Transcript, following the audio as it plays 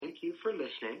for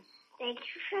listening. Thank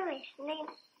you for listening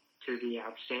To the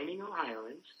Outstanding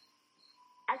Ohioans.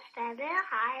 Outstanding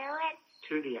Ohioans.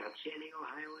 To the Outstanding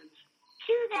Ohioans.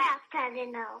 To the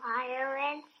Outstanding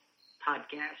Ohioans.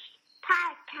 Podcast.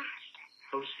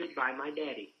 Hosted by my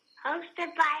daddy.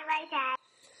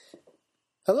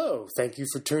 Hello, thank you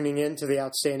for tuning in to the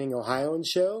Outstanding Ohioans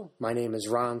show. My name is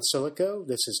Ron Silico.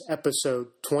 This is episode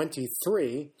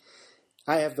 23.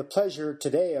 I have the pleasure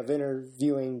today of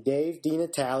interviewing Dave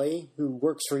DiNatale, who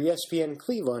works for ESPN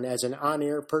Cleveland as an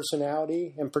on-air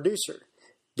personality and producer.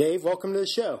 Dave, welcome to the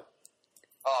show.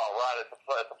 Oh, Ron, it's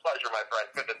a pleasure, my friend.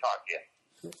 Good to talk to you.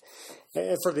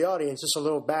 And for the audience, just a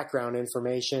little background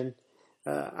information.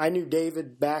 I knew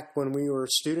David back when we were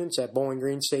students at Bowling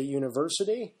Green State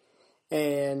University,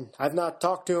 and I've not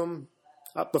talked to him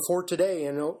before today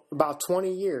in about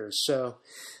 20 years. So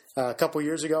a couple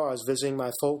years ago, I was visiting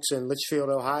my folks in Litchfield,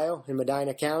 Ohio, in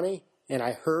Medina County, and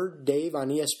I heard Dave on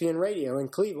ESPN Radio in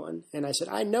Cleveland. And I said,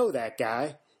 I know that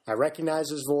guy. I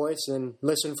recognized his voice and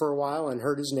listened for a while and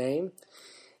heard his name.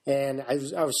 And I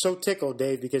was so tickled,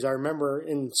 Dave, because I remember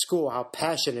in school how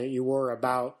passionate you were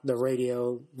about the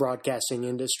radio broadcasting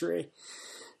industry.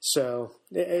 So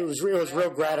it was real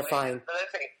gratifying.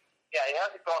 Yeah, it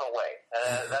hasn't gone away.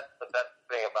 That's the best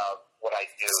thing about what I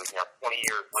do. 20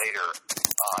 years later,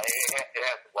 it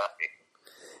hasn't left me.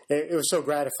 It was so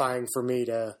gratifying for me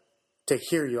to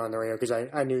hear you on the radio because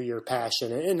I knew your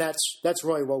passion, and that's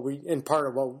really part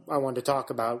of what I wanted to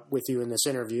talk about with you in this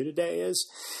interview today is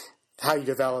how you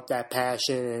developed that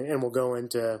passion, and we'll go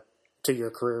into your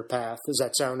career path. Does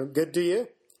that sound good to you?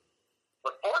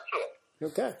 Look forward to it.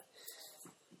 Okay.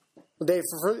 Well, Dave,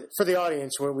 for the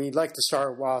audience, what we'd like to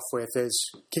start off with is,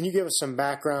 can you give us some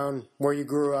background where you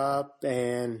grew up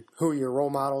and who your role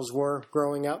models were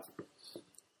growing up?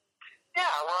 Yeah,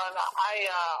 Ron, I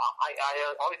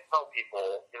always tell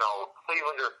people,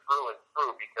 Clevelanders through and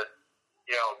through because,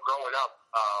 growing up,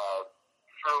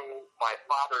 through my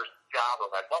father's job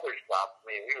or my mother's job,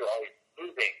 we were always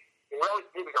moving. We were always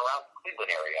moving around the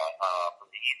Cleveland area, from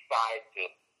the east side to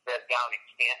then down to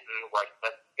Canton, where I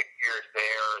spent 6 years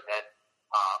there, and then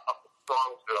up to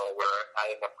Strongsville, where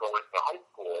I ended up going to high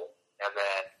school, and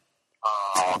then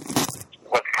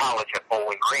went to college at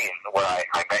Bowling Green, where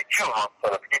I met you amongst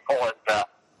other people. And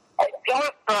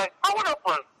growing up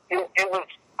was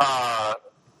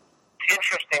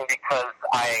interesting because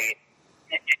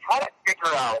you try to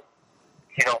figure out,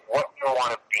 what you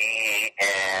want to be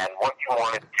and what you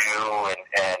want to do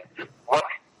and what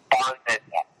fun that,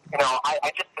 I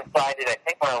just decided, I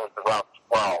think when I was around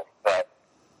 12, that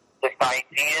this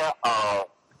idea of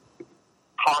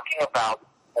talking about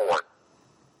sports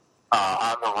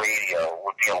on the radio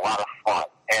would be a lot of fun.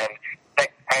 And I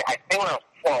think when I was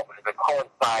 12, it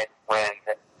coincides when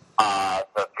the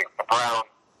Browns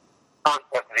first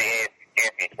went to the AFC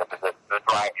Championship as the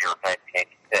drive year of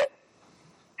 1986.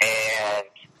 And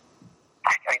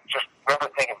I just remember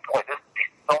thinking, boy, this would be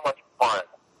so much fun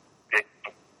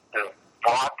to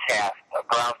broadcast a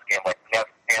Browns game like Nev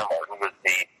Chandler, who was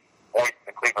the voice of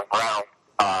the Cleveland Browns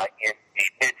in the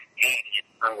mid-80s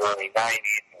through early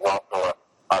 90s, who was also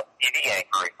a TV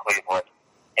anchor in Cleveland.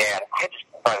 And I just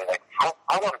decided,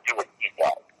 I want to do what he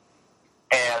does.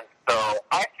 And so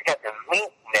I actually got to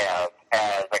meet Nev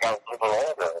as I got a little bit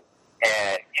older,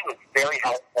 and he was very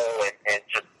helpful and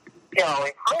just,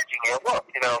 encouraging you. Look,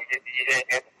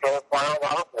 it's going to require a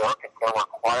lot of work. It's going to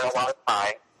require a lot of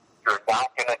time. You're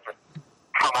not going to just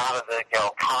come out of the,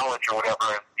 college or whatever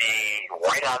and be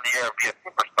right on the air and be a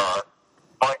superstar.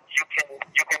 But you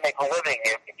can make a living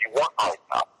if you work hard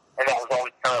enough. And that was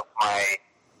always kind of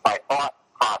my thought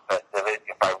process of it.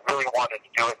 If I really wanted to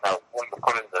do it and I was willing to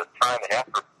put in the time and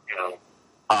effort to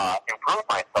improve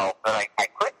myself, then I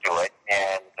could do it.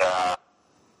 And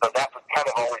so that was kind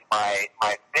of always my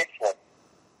vision.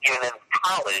 Even in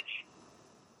college,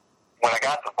 when I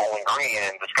got to Bowling Green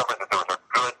and discovered that there was a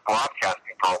good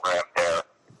broadcasting program there,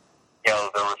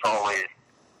 there was always,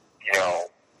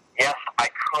 yes, I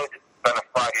could spend a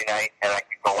Friday night and I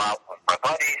could go out with my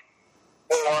buddies,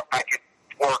 or I could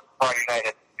work Friday night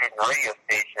at the student radio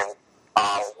station,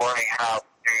 learning how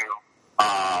to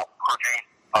produce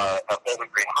a Bowling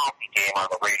Green hockey game on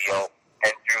the radio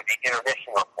and do the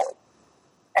intermission report.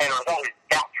 And it was always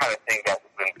that kind of thing that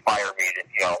would inspire me to,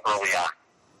 early on.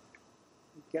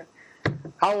 Okay.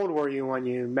 How old were you when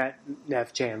you met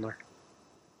Nev Chandler?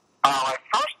 I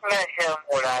first met him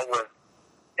when I was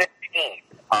 15.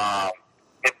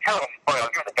 It's kind of funny. I'll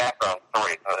give you the background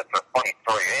story. It's a funny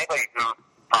story. Anybody who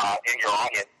in your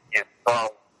audience is from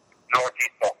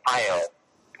Northeast Ohio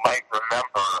might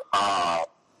remember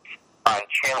on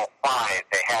Channel 5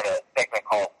 they had a segment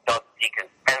called Doug Deacon's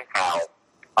Pen Pals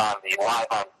on the Live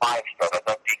on 5 show. That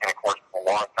Doug Deacon, of course, is a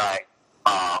long-time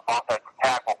offensive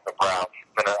tackle for the Browns. He's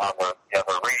been on the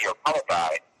radio color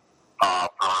guy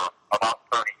for about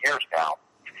 30 years now.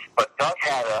 But Doug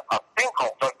had a thing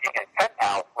called Doug Deacon's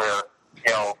Penthouse where,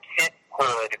 kids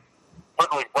could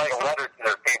literally write a letter to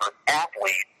their favorite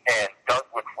athlete, and Doug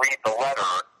would read the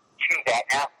letter to that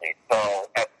athlete. So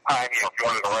at the time, if you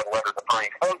wanted to write a letter to Bernie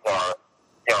Kosar,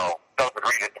 Doug would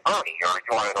read it to Bernie. Or if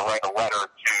you wanted to write a letter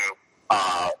to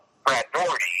Brad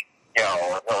Doherty,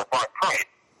 or Mark Price,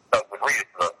 Doug would read it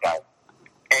to those guys.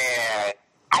 And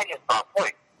I just thought, boy,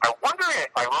 I wonder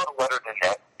if I wrote a letter to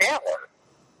Ned Sandler,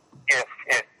 if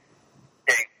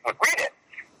they would read it.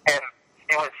 And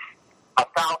it was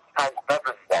 1,000 times better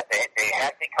than that. They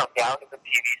had me come down to the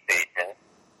TV station,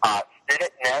 sit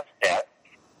at Ned's desk,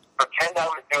 pretend I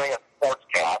was doing a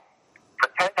sportscast,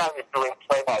 pretend I was doing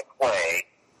play-by-play,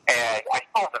 and I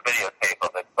still have the videotape of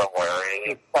it somewhere.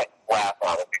 It's like laugh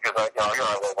on it because you're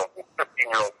a little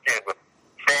 15-year-old kid with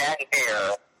sad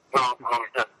hair who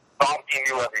just thought he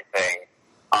knew everything.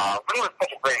 But it was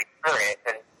such a great experience,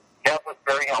 and Ned was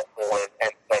very helpful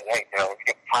and said, hey, when you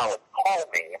get to college, call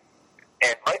me.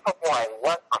 And right before I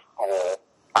left for school,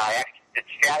 I actually did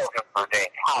shadow him for a day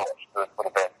in college. So it would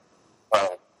have been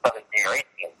 17 or 18.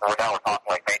 So now we're talking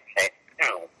like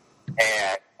 1982.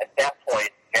 And at that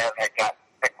point, Ned had gotten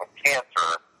sick with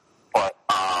cancer. But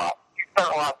he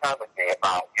spent a lot of time with me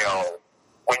about,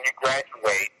 when you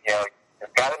graduate,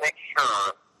 you've got to make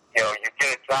sure, you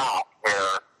get a job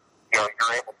where, you're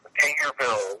able to pay your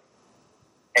bills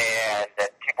and that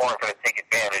people aren't going to take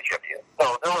advantage of you.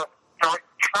 So there were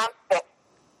concepts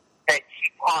that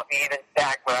he taught me even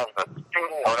back when I was a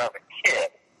student or when I was a kid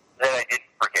that I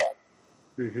didn't forget.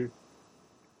 Mm-hmm.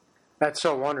 That's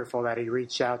so wonderful that he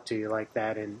reached out to you like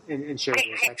that and shared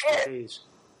his expertise.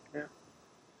 Yeah.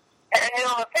 And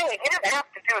the thing, he didn't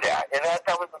have to do that. And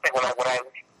that was the thing. When I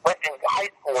went into high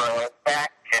school, I went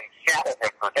back and shadowed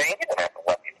him for a day. He didn't have to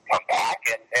let me come back,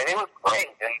 and it was great.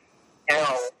 And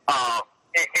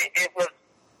it was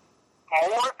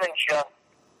more than just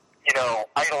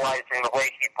idolizing the way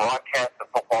he broadcast the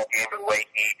football game and the way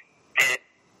he did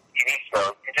TV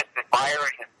shows. You just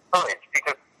admired his courage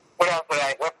because when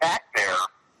I went back there,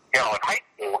 in high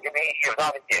school, he was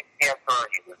obviously a cancer.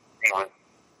 He was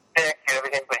sick and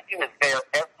everything, but he was there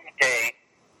every day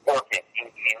working.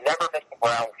 He never missed a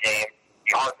Browns game.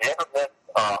 He hardly ever missed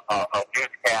a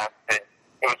newscast. And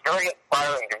it was very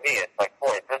inspiring to me. It's like,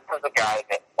 boy, this is a guy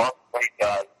that loves what he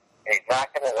does, and he's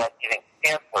not going to let getting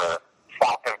cancer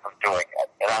stop him from doing it.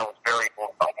 And I was very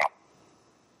moved by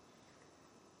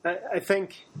that. I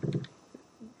think,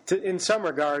 in some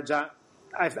regards,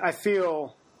 I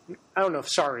feel, I don't know if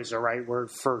sorry is the right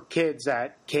word for kids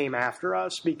that came after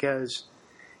us because,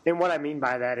 and what I mean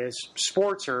by that is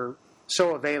sports are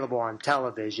so available on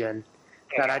television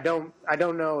that I don't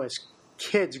know as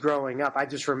kids growing up. I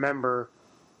just remember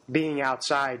being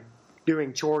outside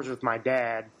doing chores with my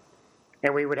dad,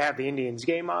 and we would have the Indians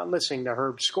game on, listening to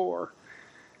Herb score.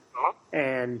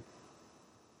 And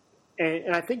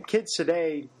I think kids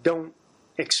today don't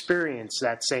experience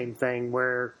that same thing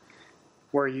where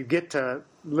you get to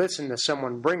listen to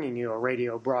someone bringing you a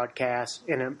radio broadcast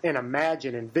and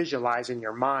imagine and visualize in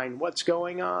your mind what's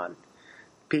going on.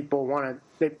 People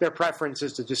their preference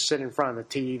is to just sit in front of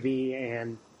the TV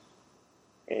and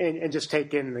just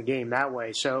take in the game that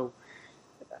way. So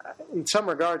in some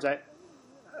regards, I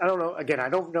don't know. Again, I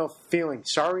don't know if feeling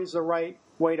sorry is the right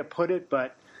way to put it,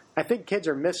 but I think kids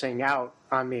are missing out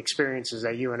on the experiences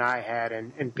that you and I had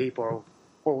and people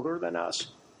older than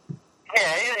us.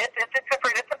 Yeah, it's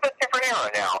a bit different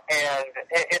era now, and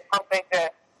it's something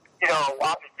that,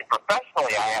 obviously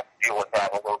professionally I have to deal with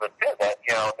that a little bit too. That,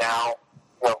 now,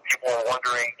 people are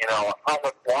wondering, how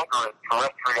much longer is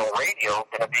terrestrial radio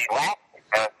going to be lasting?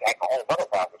 That's like a whole other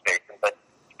conversation. But,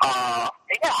 I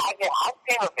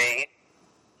came of age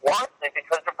largely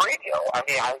because of radio. I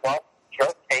mean, I love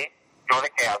Joe Tate doing the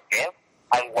Cavs game.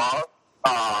 I love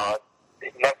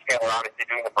Ned Sandler obviously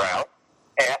doing the Browns.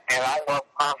 And I love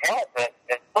Tom Hamilton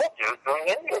and still doing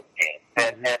Indians games.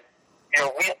 And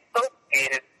we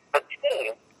associated the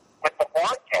team with the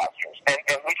broadcasters.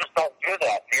 And we just don't do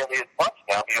that nearly as much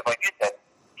now because, like you said,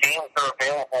 games are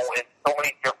available in so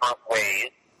many different ways.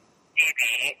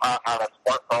 TV, on a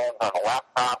smartphone, on a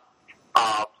laptop,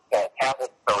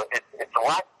 tablet. So it's a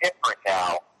lot different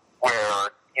now where,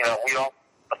 we don't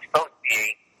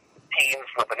associate teams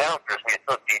with announcers. We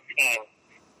associate teams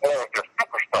more with their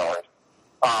superstars.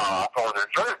 Or their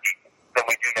jerseys than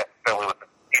we do necessarily with the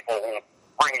people who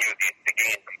bring you the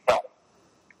games themselves.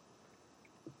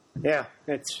 Yeah,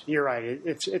 you're right.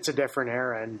 It's a different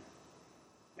era, and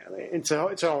it's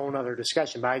a whole other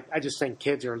discussion, but I just think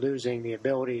kids are losing the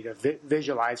ability to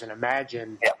visualize and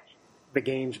imagine the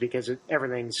games because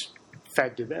everything's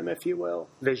fed to them, if you will,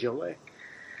 visually.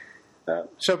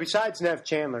 So besides Nev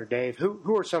Chandler, Dave,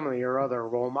 who are some of your other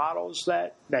role models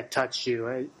that touched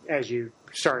you as you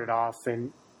started off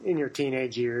in your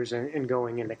teenage years and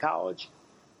going into college?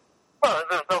 Well,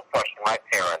 there's no question. My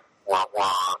parents were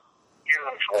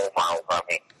huge role models on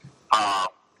me.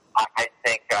 I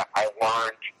think I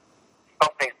learned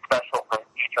something special from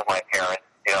each of my parents.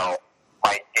 You know,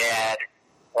 my dad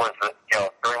was,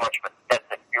 very much of a sense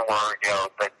of humor,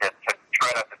 to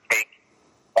try not to take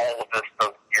all of this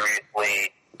so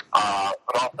seriously,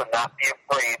 but also not be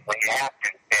afraid when you have to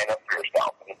stand up for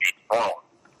yourself and be strong.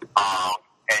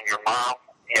 And your mom,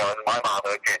 and my mom,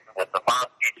 the mom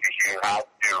teaches you how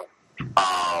to,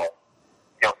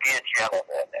 be a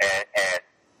gentleman and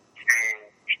to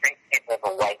treat people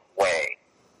the right way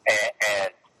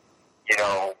and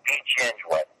be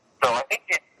genuine. So I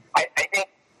think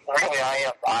really I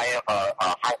am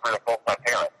a hybrid of both my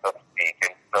parents, so to speak,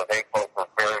 and so they both were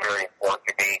very, very important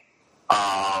to me.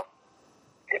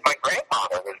 My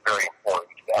grandfather was very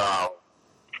important.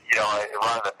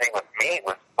 One of the things with me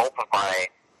was both of my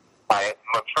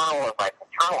maternal and my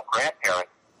paternal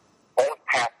grandparents both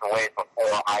passed away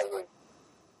before I was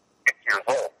 6 years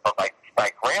old. But my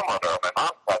grandmother on my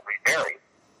mom's side remarried,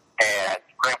 and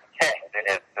Grandpa Ted,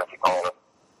 as we call him,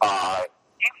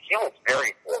 he was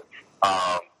very good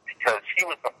because he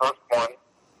was the first one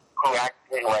who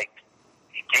actually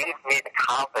gave me the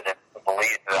confidence to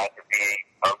believe that I could be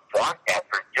a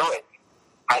broadcaster and do it.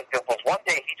 There was one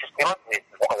day he just came up to me and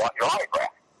said, "I want your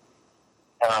autograph."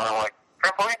 And I'm like,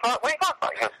 "Grandpa, what are you talking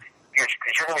about?" He goes,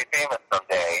 "Because you're going to be famous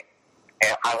someday,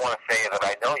 and I want to say that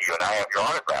I know you and I have your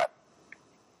autograph."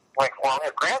 I'm like, "Well, I'm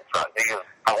your grandson." He goes,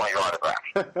 "I want your autograph."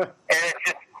 And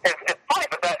it's funny,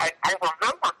 but I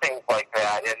remember things like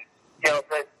that, and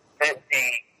it's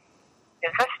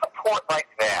just support like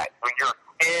that when you're a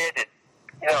kid and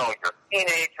you're a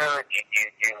teenager and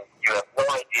you have no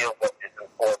idea what is in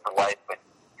store for life, but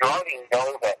you already know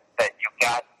that you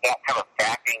got that kind of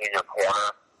backing in your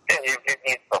corner, and it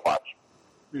means so much.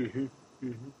 Mm-hmm.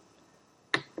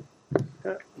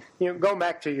 Mm-hmm. Going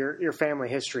back to your family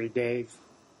history, Dave,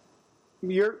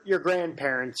 your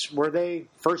grandparents, were they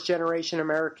first generation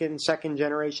Americans, second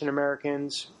generation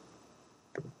Americans?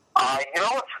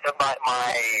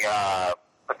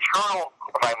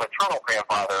 My maternal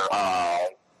grandfather,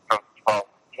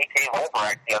 he came over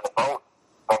actually on the boat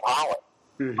from Holland.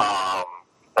 Mm-hmm.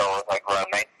 So it was around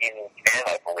 1910,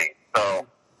 I believe. So,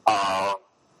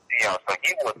 so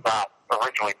he was not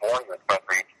originally born in this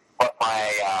country, but my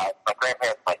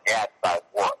grandparents, my dad's side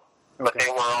were. Okay. But they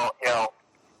were all,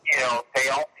 they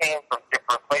all came from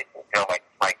different places.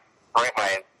 My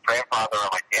grandfather on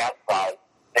my dad's side,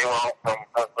 they were all from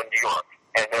Brooklyn, New York,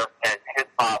 and his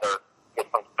father was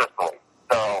from Sicily.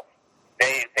 So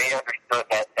they understood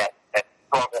that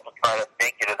struggle to try to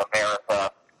make it in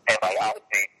America, and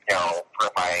obviously, for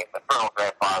my maternal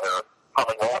grandfather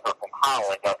coming over from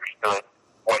Holland, understood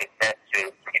what it meant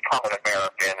to become an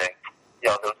American, and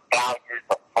those values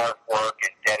of hard work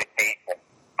and dedication.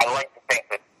 I like to think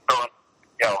that those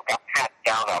got passed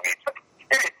down on me.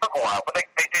 It took a while, but they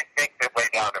did make their way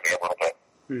down to me a little bit.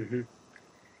 Mm-hmm.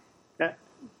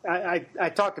 I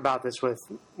talked about this with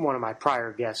one of my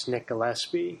prior guests, Nick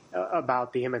Gillespie,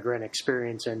 about the immigrant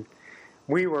experience, and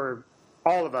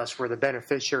all of us were the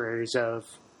beneficiaries of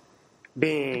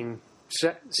being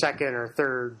second or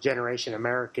third generation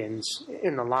Americans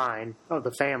in the line of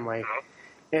the family,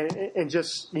 and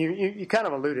just you kind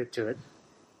of alluded to it,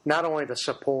 not only the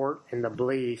support and the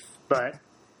belief, but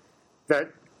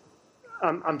that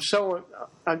I'm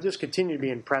just continue to be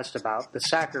impressed about the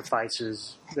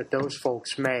sacrifices that those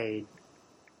folks made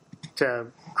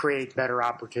to create better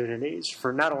opportunities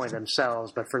for not only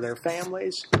themselves but for their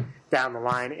families down the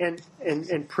line,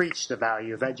 and preach the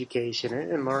value of education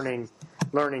and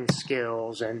learning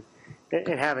skills and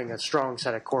having a strong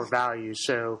set of core values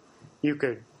so you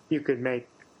could make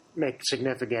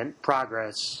significant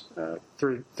progress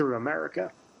through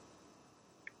America.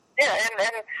 Yeah,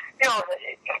 and here's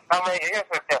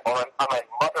an example. On my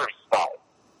mother's side,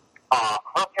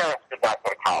 her parents did not go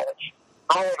to college.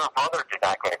 Her older brother did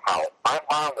not go to college. My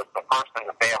mom was the first in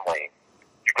the family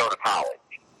to go to college.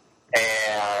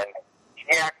 And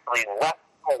she actually left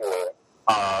school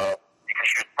because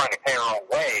she was trying to pay her own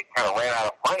way, kind of ran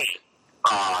out of money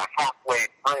halfway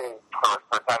through her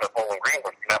time at Bowling Green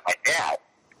when she met my dad.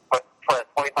 But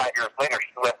 25 years later,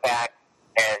 she went back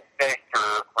and finished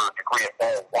her degree at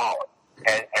Bowling Wallace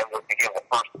and became the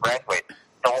first to graduate.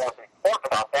 So what was important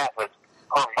about that was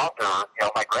her mother,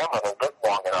 my grandmother,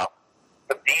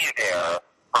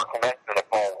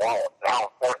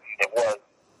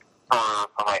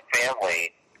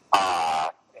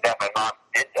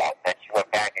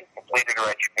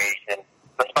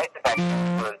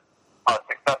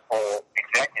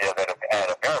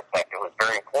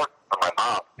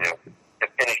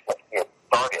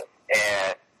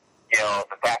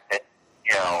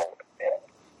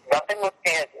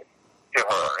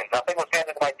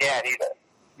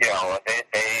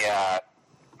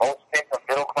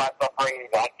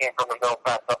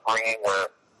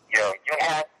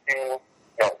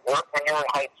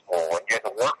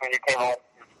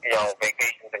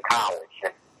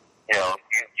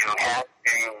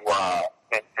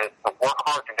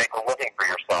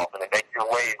 yourself and to make your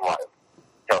way in life.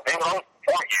 You know, they would always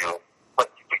support you, but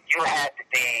you had to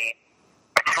be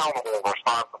accountable and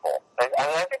responsible. And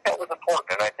I think that was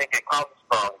important, and I think it comes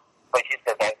from, like you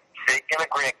said, that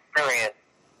immigrant experience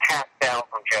passed down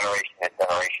from generation to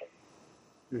generation.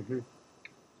 Mm-hmm.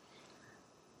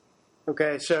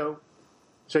 Okay, so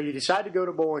you decide to go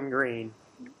to Bowling Green.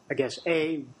 I guess,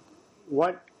 A,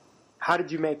 how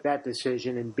did you make that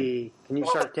decision? And B, can you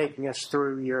start taking us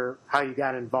through how you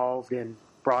got involved in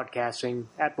broadcasting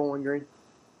at Bowling Green?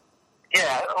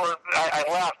 Yeah, I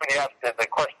laughed when you asked the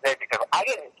question there because I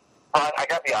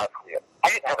got to be honest with you, I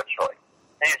didn't have a choice.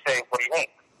 And you say, what do you mean?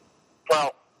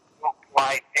 Well,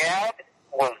 my dad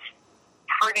was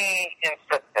pretty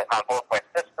insistent on both my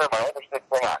sister and my older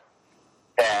sister and I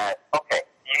that, okay,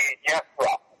 you have to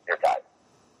options here, guys.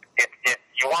 If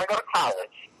you want to go to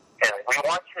college, and we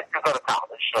want you to go to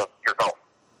college, so you're going.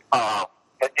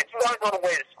 But if you want to go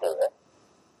away to school,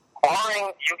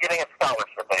 barring you getting a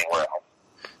scholarship anywhere else,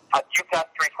 you've got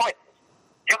three choices.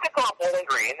 You could go to Bowling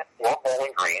Green or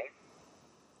Bowling Green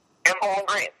and Bowling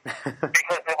Green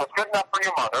because it was good enough for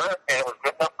your mother and it was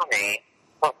good enough for me,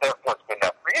 so therefore it's good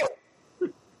enough for you.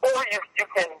 Or you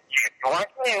want to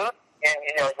commute and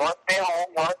you want to stay home,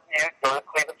 you want to commute, go to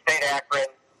Cleveland State, Akron,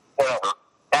 whatever.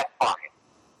 That's fine.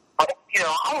 But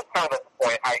I was kind of at the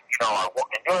point I knew I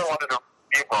wanted to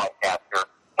be a broadcaster,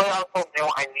 but I also knew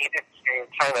I needed to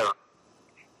kind of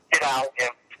get out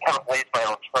and kind of blaze my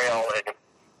own trail, and if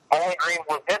Bowling Green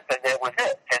was it, then it was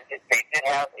it. And they did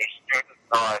have a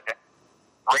student-run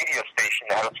radio station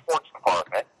that had a sports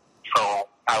department, so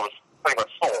I was pretty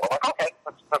much sold. I'm like, okay,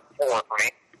 that's forward for me.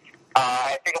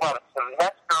 I think about a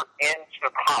semester into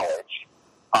college,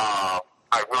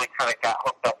 I really kind of got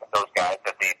hooked up with those guys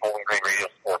at the Bowling Green Radio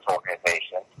Sports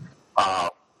Organization.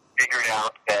 Figured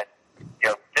out that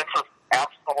this was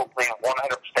absolutely 100%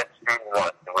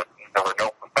 student-run. There were no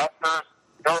professors.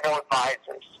 There were no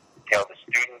advisors. The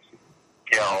students,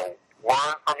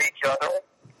 learn from each other.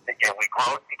 Again, we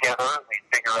grow together. We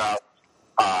figure out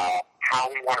how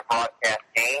we want to broadcast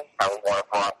games, how we want to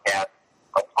broadcast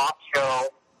a talk show,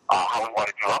 how we want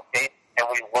to do updates, and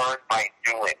we learn by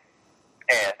doing.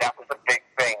 And that was a big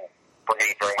thing for me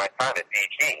during my time at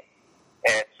BG.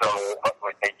 And so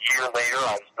a year later,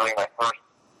 I was doing my first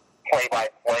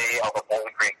play-by-play of a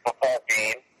Bowling Green football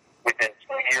game. Within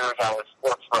 2 years, I was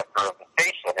sports director of the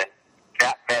station, and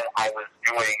that meant I was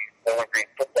doing Bowling Green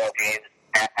football games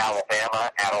at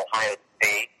Alabama, at Ohio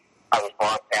State. I was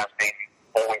broadcasting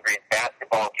Bowling Green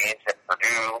basketball games at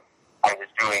Purdue. I was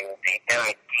doing the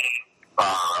NIT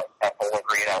at Bowling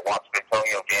Green. I watched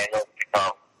Antonio Daniels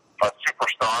become a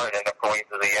superstar and end up going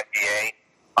to the NBA.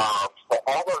 So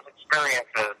all those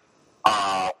experiences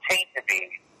tainted me,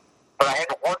 but I had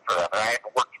to work for them, and I had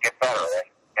to work to get better.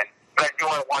 But I knew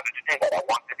I wanted to do that. I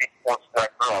wanted to be sports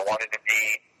director. I wanted to be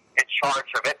in charge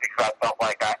of it because I felt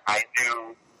like I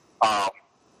knew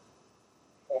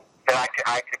that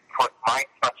I could put my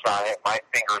touch on it, my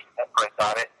fingers and prints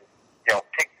on it,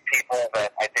 pick people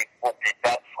that I think will be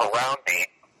best around me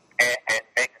and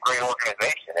make a great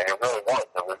organization. And it really was.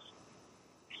 It was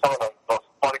some of the most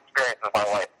fun experiences of my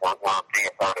life were being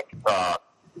a part of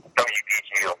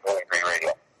WPG or Bowling Green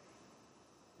Radio.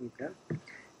 Okay.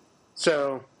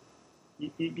 So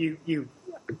you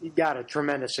got a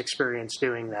tremendous experience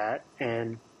doing that,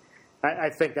 and I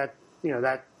think that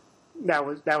that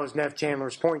was Nev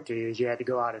Chandler's point to you, is you had to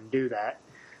go out and do that.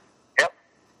 Yep.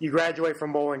 You graduate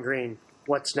from Bowling Green.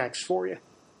 What's next for you?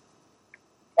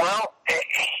 Well,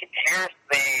 here's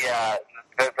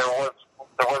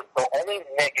there was the only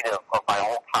negative of my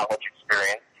whole college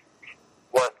experience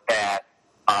was that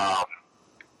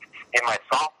in my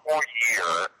sophomore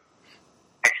year,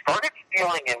 I started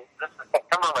feeling, and this is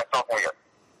September of my sophomore year,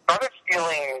 started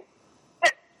feeling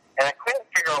sick, and I couldn't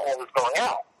figure out what was going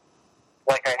on.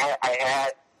 Like I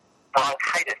had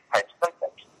bronchitis type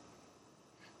symptoms.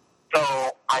 So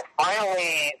I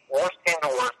finally, worst came to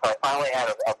worst, I finally had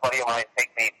a buddy of mine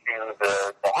take me to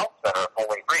the health center at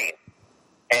Bowling Green,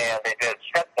 and they did a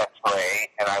chest x-ray,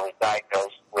 and I was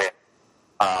diagnosed with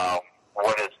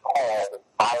what is called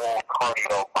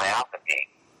myocardiomyopathy.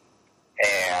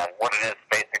 And what it is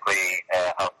basically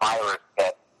a virus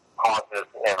that causes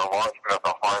an enlargement of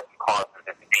the heart and causes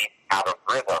it to beat out of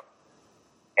rhythm.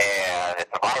 And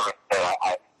it's a virus that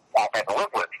I've had to live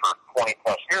with for 20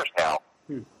 plus years now.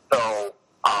 So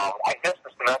I missed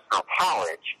a semester of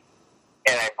college,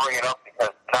 and I bring it up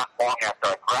because not long after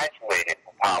I graduated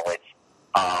from college,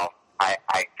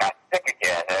 I got sick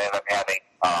again and ended up having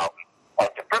a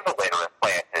defibrillator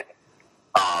implanted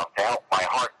to help my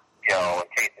heart, in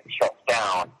case it shuts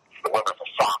down, delivers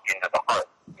a shock into the heart.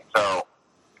 So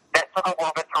that took a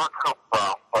little bit to recoup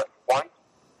from.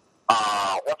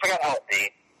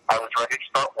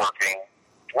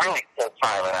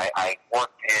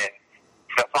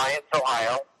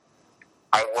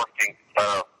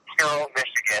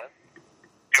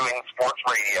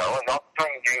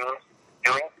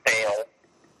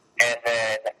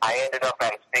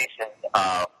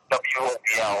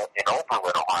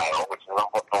 Upperwood, Ohio, which is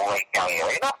up the Lake County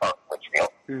area, not far from Litchfield.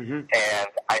 Mm-hmm. And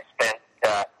I spent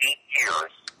 8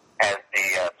 years as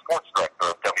the sports director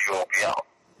of WOBL.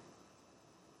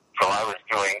 So I was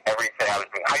doing everything. I was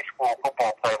doing high school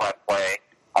football play-by-play.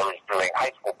 I was doing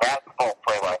high school basketball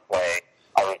play-by-play.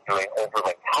 I was doing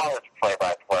Overland College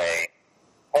play-by-play,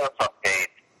 sports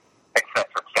updates, et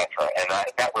cetera, and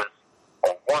that was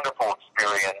a wonderful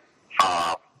experience.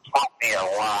 Taught me a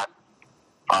lot.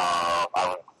 I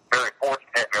was very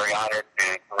fortunate, very honored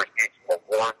to receive some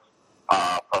awards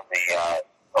from the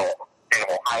state of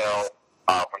Ohio,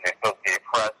 from the Associated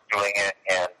Press, doing it,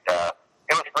 and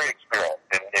it was a great experience.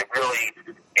 And it really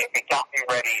it got me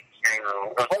ready to.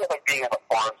 It was almost like being in the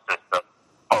farm system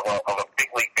of a big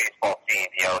league baseball team.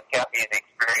 You know, it got me the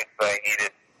experience that I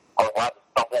needed. I was allowed to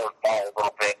stumble and fall a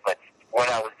little bit, but when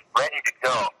I was ready to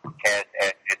go, and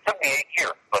it took me 8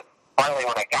 years, but finally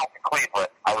when I got to Cleveland,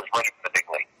 I was ready for the big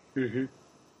league.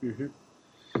 Mm-hmm.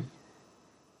 Mm-hmm.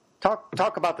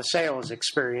 Talk about the sales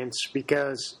experience,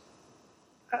 because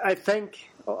I think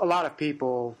a lot of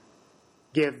people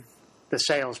give the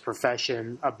sales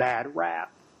profession a bad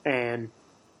rap, and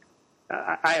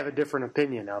I have a different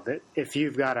opinion of it. If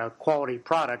you've got a quality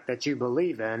product that you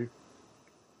believe in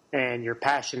and you're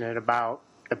passionate about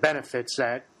the benefits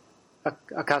that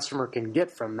a customer can get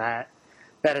from that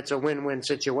it's a win-win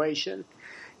situation.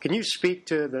 Can you speak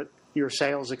to your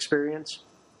sales experience?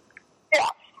 Yeah.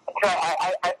 So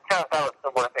I kind of thought it was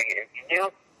the one thing.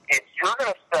 If you're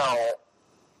going to sell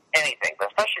anything, but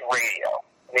especially radio,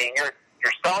 I mean,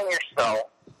 you're selling yourself,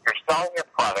 you're selling your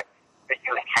product, but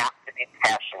you have to be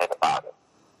passionate about it.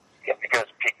 Yeah, because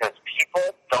people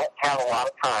don't have a lot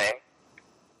of time.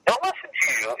 They'll listen to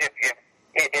you if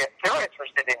they're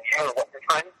interested in you and what you're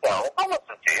trying to sell. They'll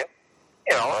listen to you.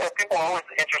 You know, and people are always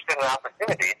interested in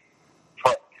opportunities,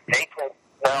 but they can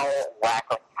smell lack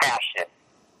of passion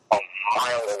a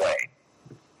mile away.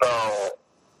 So,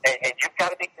 and you've got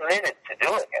to be committed to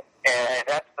doing it. And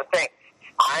that's the thing.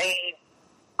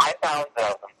 I found that I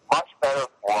was a much better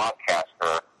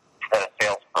broadcaster than a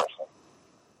salesperson.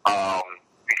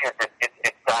 Because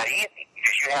it's not easy.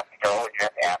 Because you have to go and you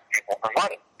have to ask people for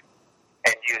money.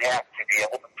 And you have to be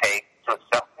able to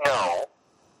accept no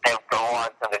and go on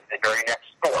to the very next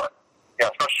store. You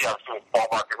know, especially I was doing small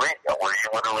market radio, where you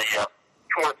literally have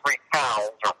 2 or 3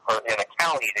 towns or in a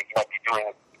county that you might be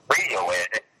doing radio in.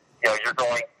 You know, you're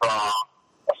going from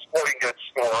a sporting goods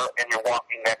store and you're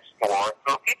walking next door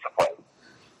to a pizza place.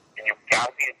 And you've got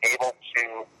to be able to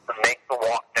make the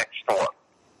walk next door.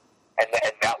 And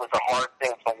that was a hard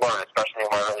thing to learn, especially in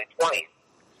my early 20s.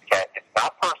 Okay? It's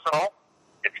not personal.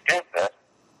 It's business.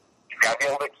 You've got to be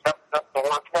able to accept the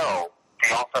word no.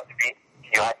 You also have to be,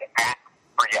 you have to ask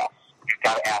for yes. You've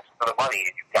got to ask for the money.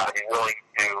 And you've got to be willing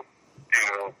to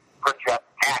project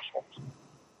passions.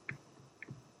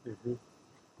 Mm-hmm.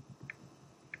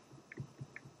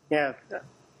 Yeah.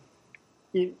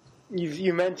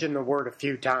 You mentioned the word a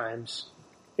few times,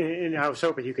 and I was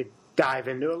hoping you could dive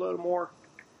into it a little more.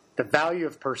 The value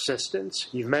of persistence.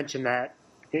 You've mentioned that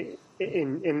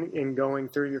in going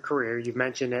through your career. You've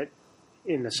mentioned it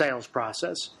in the sales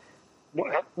process.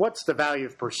 What's the value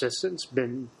of persistence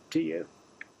been to you?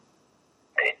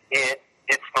 It's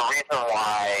the reason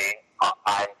why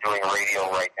I'm doing radio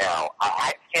right now.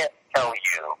 I can't tell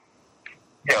you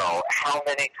how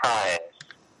many times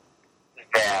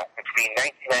that between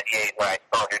 1998, when I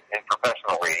started in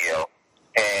professional radio,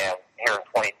 and here in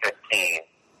 2015,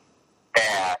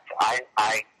 that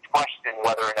I questioned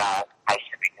whether or not I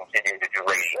should be continuing to do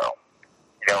radio.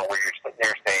 You know, where you're sitting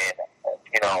there saying,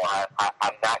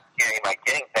 I'm not getting, am I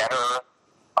getting better?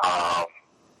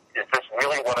 Is this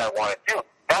really what I want to do?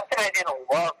 Not that I didn't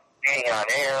love being on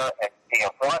air and being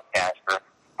a broadcaster,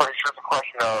 but it's just a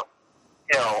question of,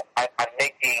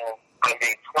 I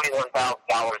made $21,000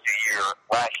 a year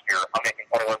last year. I'm making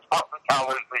 $21,000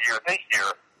 a year this year.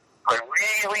 I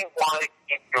really want to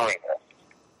keep doing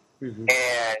this. Mm-hmm.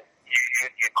 And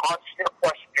you constantly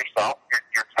question yourself,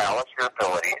 your talents, your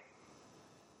abilities.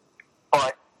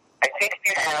 But I think if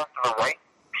you have the right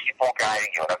people guiding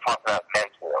you, and I'm talking about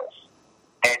mentors,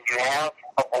 and you have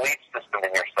a belief system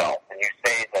in yourself, and you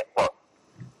say that, look,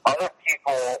 other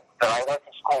people that I went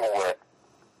to school with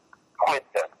quit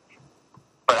this,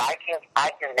 but I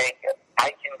can make it. I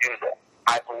can do this.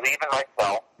 I believe in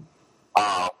myself.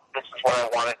 This is what I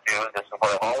want to do. This is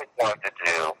what I've always wanted to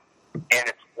do, and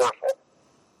it's worth it.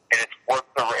 And it's worth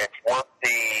the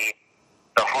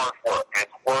hard work.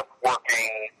 It's worth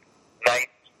working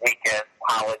nights, weekends,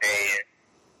 holidays.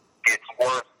 It's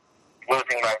worth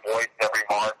losing my voice every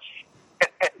March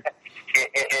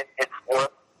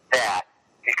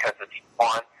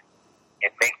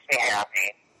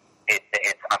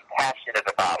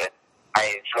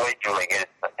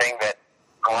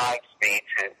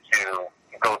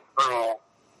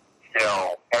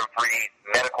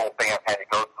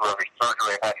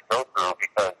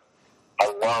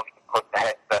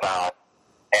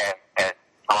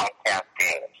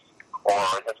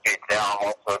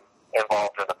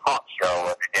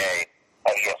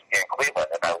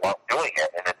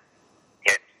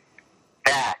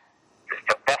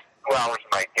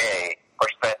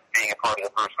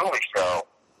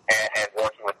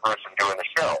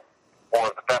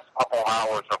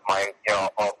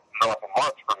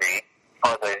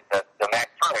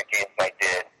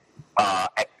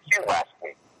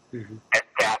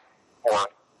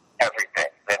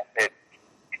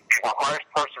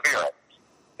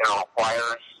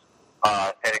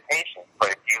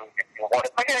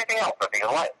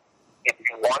if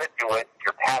you want to do it,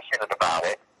 you're passionate about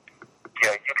it, you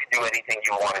know, you can do anything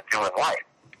you want to do in life.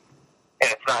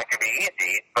 And it's not going to be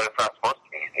easy, but it's not supposed to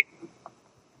be easy.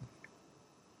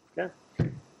 Yeah.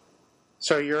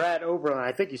 So you're at Oberlin,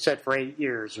 I think you said for 8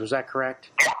 years. Was that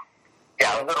correct? Yeah.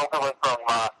 Yeah, I was at Oberlin from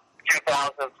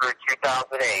 2000 through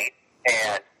 2008.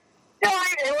 And, yeah,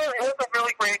 it was a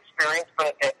really great experience.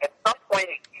 But at some point,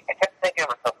 I kept thinking of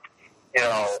myself, you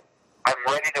know, I'm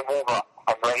ready to move up.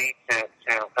 I'm ready to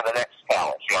for the next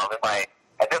challenge. You know,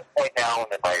 at this point now, I'm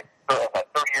 30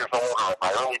 years old or in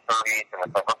my early 30s, and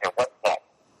it's like, okay, what's next?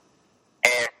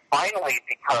 And finally,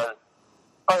 because,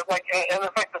 and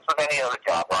the fact this with any other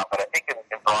job, Rob, but I think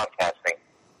in broadcasting,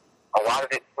 a lot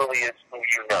of it really is who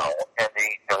you know and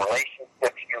the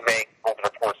relationships you make over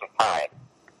the course of time,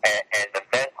 and the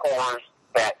mentors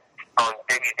that are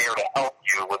maybe there to help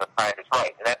you when the time is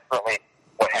right. And that's certainly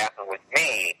what happened with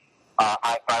me.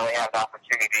 I finally had an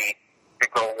opportunity to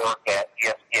go work at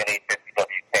ESPN 850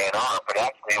 WKNR, but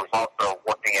actually it was also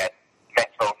working at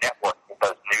Metro Network, that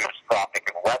does news, traffic,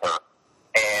 and weather,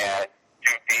 and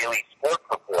do daily sports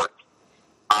reports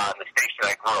on the station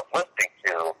I grew up listening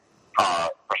to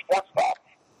for sports talk.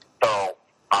 So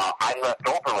I left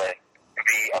Oberlin to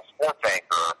be a sports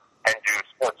anchor and do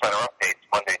Sports Center updates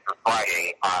Monday through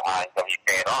Friday on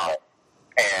WKNR,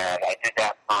 and I did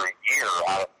that for a year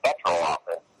out of the Metro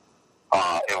office.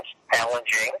 It was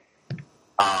challenging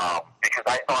because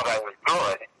I thought I was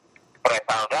good, but I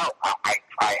found out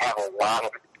I have a lot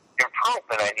of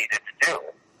improvement I needed to do.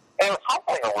 And it was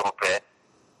humbling a little bit,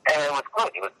 and it was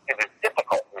good. It was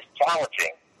difficult. It was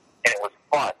challenging, and it was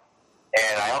fun.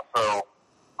 And I also,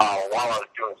 while I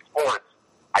was doing sports,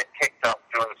 I picked up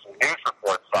doing some news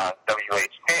reports on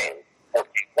WHK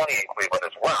 1420 in Cleveland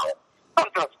as well. I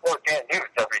was doing sports and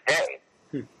news every day.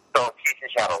 So it teaches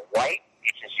you how to write,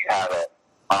 teaches you how to,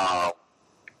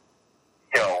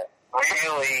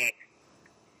 really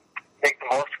make the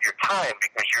most of your time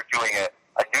because you're doing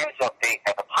a news update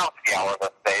at the top of the hour,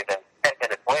 let's say, then 10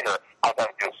 minutes later, I've got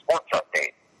to do a sports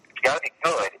update. You got to be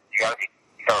good. You got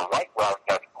to write well. You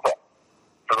got to be quick.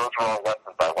 So those are all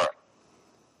lessons I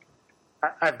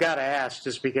learned. I've got to ask,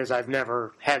 just because I've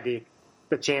never had the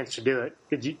chance to do it.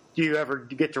 Do you ever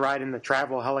get to ride in the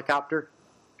travel helicopter?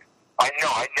 I know.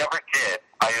 I never did.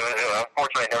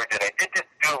 Unfortunately, I never did. I did just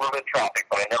do a little bit of traffic,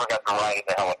 but I never got to ride in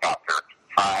the helicopter.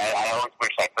 I always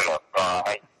wish I could have.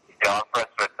 I'm friends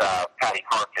with Patty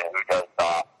Harkin, who does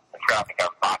the traffic on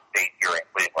Fox 8 here in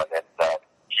Cleveland, and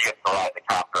she gets to ride the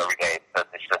copter every day.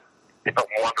 It's a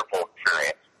wonderful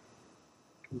experience.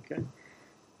 Okay.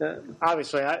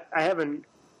 Obviously,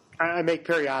 I make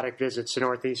periodic visits to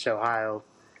Northeast Ohio.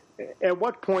 At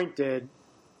what point did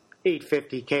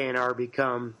 850 KNR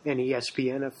become an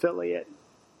ESPN affiliate?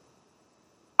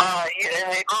 In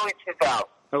the early 2000s.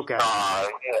 Okay.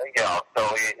 So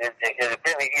it had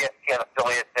been an ESPN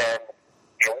affiliate then.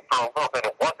 For a little bit,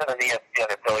 it wasn't an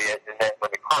ESPN affiliate, and then when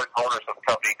the current owners of the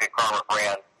company, Good Karma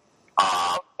Brands,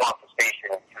 bought the station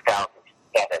in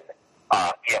 2007,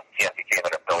 ESPN became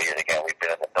an affiliate again. We've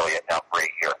been an affiliate now for 8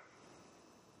 years.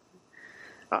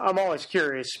 I'm always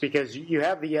curious because you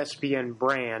have the ESPN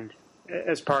brand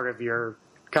as part of your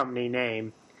company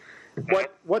name.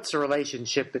 What's the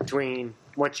relationship between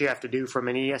what you have to do from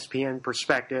an ESPN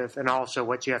perspective and also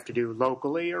what you have to do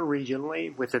locally or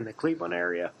regionally within the Cleveland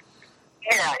area?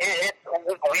 Yeah,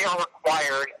 we are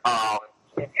required, as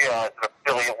an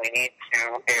affiliate, we need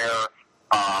to air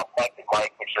Mike and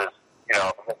Mike, which is, one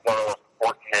of the most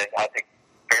fortunate, I think,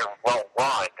 very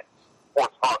well-run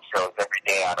sports talk shows every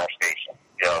day on our station.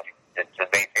 To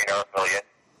maintain our affiliate,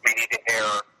 we need to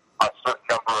air a certain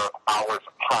number of hours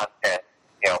of content,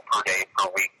 per day, per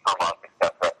week, per month,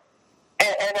 etc.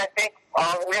 And I think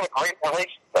we have a great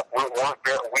relationship. We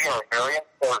are a very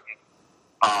important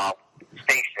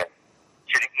station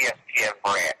to the ESPN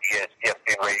brand,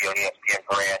 ESPN Radio and ESPN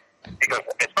brand, because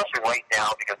especially right now,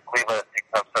 because Cleveland has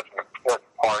become such an important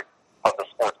part of the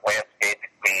sports landscape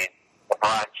between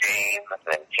LeBron James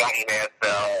and Johnny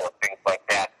Manziel and things like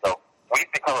that. So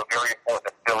we've become a very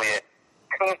important affiliate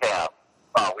to them.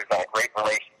 We've got a great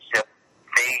relationship.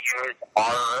 They use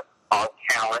our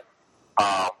talent.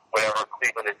 Whenever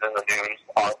Cleveland is in the news,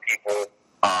 our people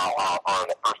are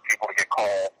the first people to get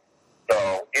called.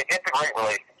 So it's a great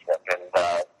relationship, and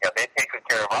they take good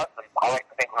care of us, and I like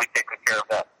to think we take good care of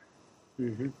them.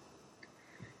 Mm-hmm.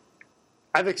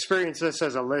 I've experienced this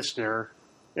as a listener,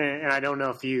 and I don't know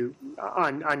if you,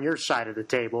 on your side of the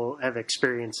table, have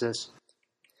experienced this.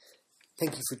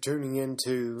 Thank you for tuning in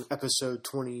to episode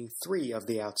 23 of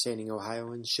the Outstanding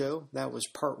Ohioan Show. That was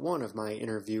part 1 of my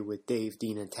interview with Dave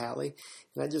DiNatale,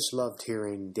 and I just loved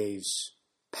hearing Dave's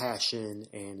passion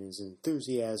and his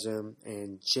enthusiasm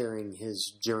and sharing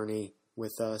his journey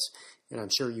with us. And I'm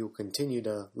sure you'll continue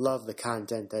to love the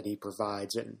content that he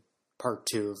provides in part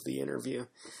 2 of the interview.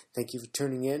 Thank you for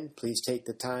tuning in. Please take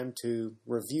the time to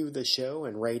review the show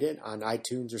and rate it on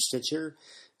iTunes or Stitcher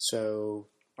so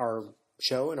our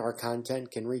show and our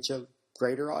content can reach a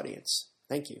greater audience.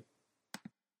 Thank you.